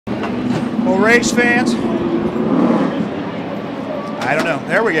race fans. I don't know.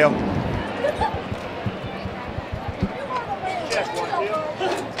 There we go. Check 1, 2.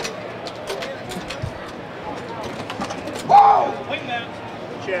 Whoa! Wing down.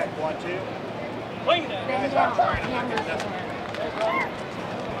 Check 1, 2. Wing down. Guys, I'm trying to get this.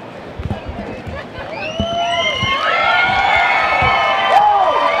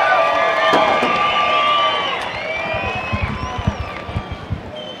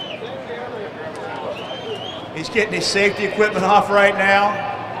 He's getting his safety equipment off right now.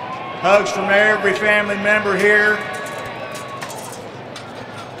 Hugs from every family member here.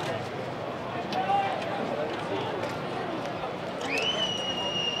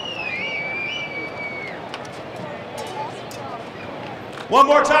 One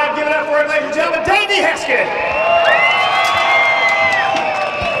more time, give it up for him, ladies and gentlemen, Davey Heskin.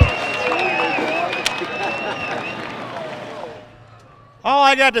 All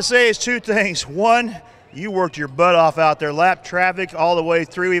I got to say is two things. One, you worked your butt off out there, lap traffic all the way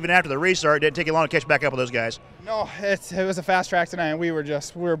through, even after the restart. It didn't take you long to catch back up with those guys. No, it was a fast track tonight, and we were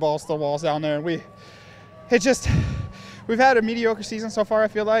balls to the walls down there. And we've had a mediocre season so far, I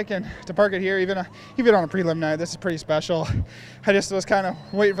feel like, and to park it here, even on a prelim night, this is pretty special. I just was kind of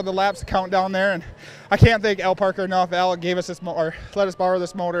waiting for the laps to count down there, and I can't thank Al Parker enough. Al gave us this or let us borrow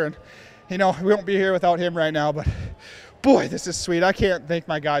this motor, and you know we won't be here without him right now. But boy, this is sweet. I can't thank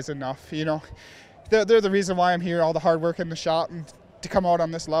my guys enough. You know, they're the reason why I'm here. All the hard work in the shop, and to come out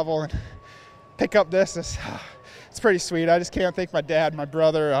on this level and pick up this is it's pretty sweet. I just can't thank my dad, my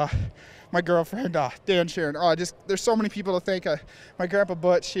brother, my girlfriend, Dan Sharon. There's so many people to thank. My grandpa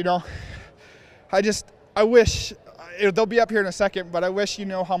Butch, you know. I wish, they'll be up here in a second, but I wish you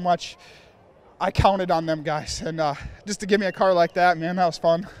know how much I counted on them guys. And just to give me a car like that, man, that was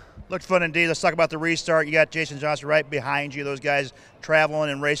fun. Looked fun indeed. Let's talk about the restart. You got Jason Johnson right behind you. Those guys traveling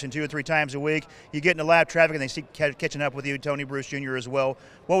and racing 2 or 3 times a week. You get into lap traffic and they keep catching up with you, Tony Bruce Jr. as well.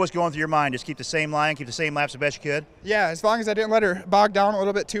 What was going through your mind? Just keep the same line, keep the same laps the best you could? Yeah, as long as I didn't let her bog down a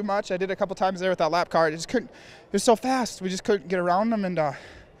little bit too much. I did a couple times there with that lap car. I just couldn't. It was so fast. We just couldn't get around them. And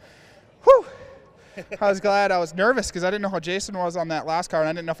whew. I was glad. I was nervous because I didn't know how Jason was on that last car, and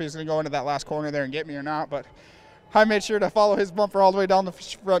I didn't know if he was going to go into that last corner there and get me or not. But I made sure to follow his bumper all the way down the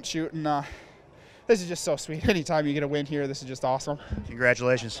front chute, and this is just so sweet. Anytime you get a win here, this is just awesome.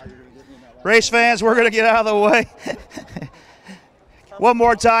 Congratulations. Race fans, we're going to get out of the way. One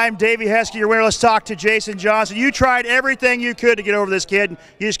more time, Davey Heskin, your winner. Let's talk to Jason Johnson. You tried everything you could to get over this kid, and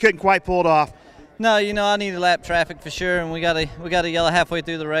you just couldn't quite pull it off. No, you know, I needed lap traffic for sure, and we got a yellow halfway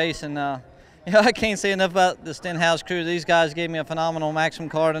through the race, and you know, I can't say enough about the Stenhouse crew. These guys gave me a phenomenal Maximum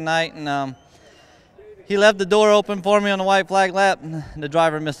car tonight, and he left the door open for me on the white flag lap, and the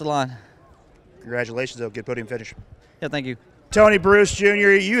driver missed the line. Congratulations, though. Good podium finish. Yeah, thank you. Tony Bruce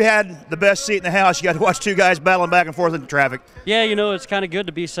Jr., you had the best seat in the house. You got to watch two guys battling back and forth in the traffic. Yeah, you know, it's kind of good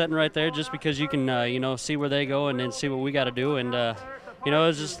to be sitting right there just because you can, you know, see where they go and then see what we got to do. And, you know,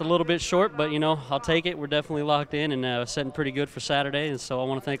 it's just a little bit short, but, you know, I'll take it. We're definitely locked in and setting pretty good for Saturday. And so I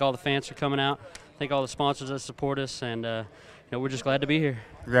want to thank all the fans for coming out, thank all the sponsors that support us, and, you know, we're just glad to be here.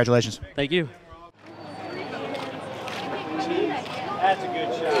 Congratulations. Thank you. That's a good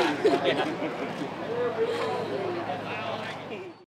shot.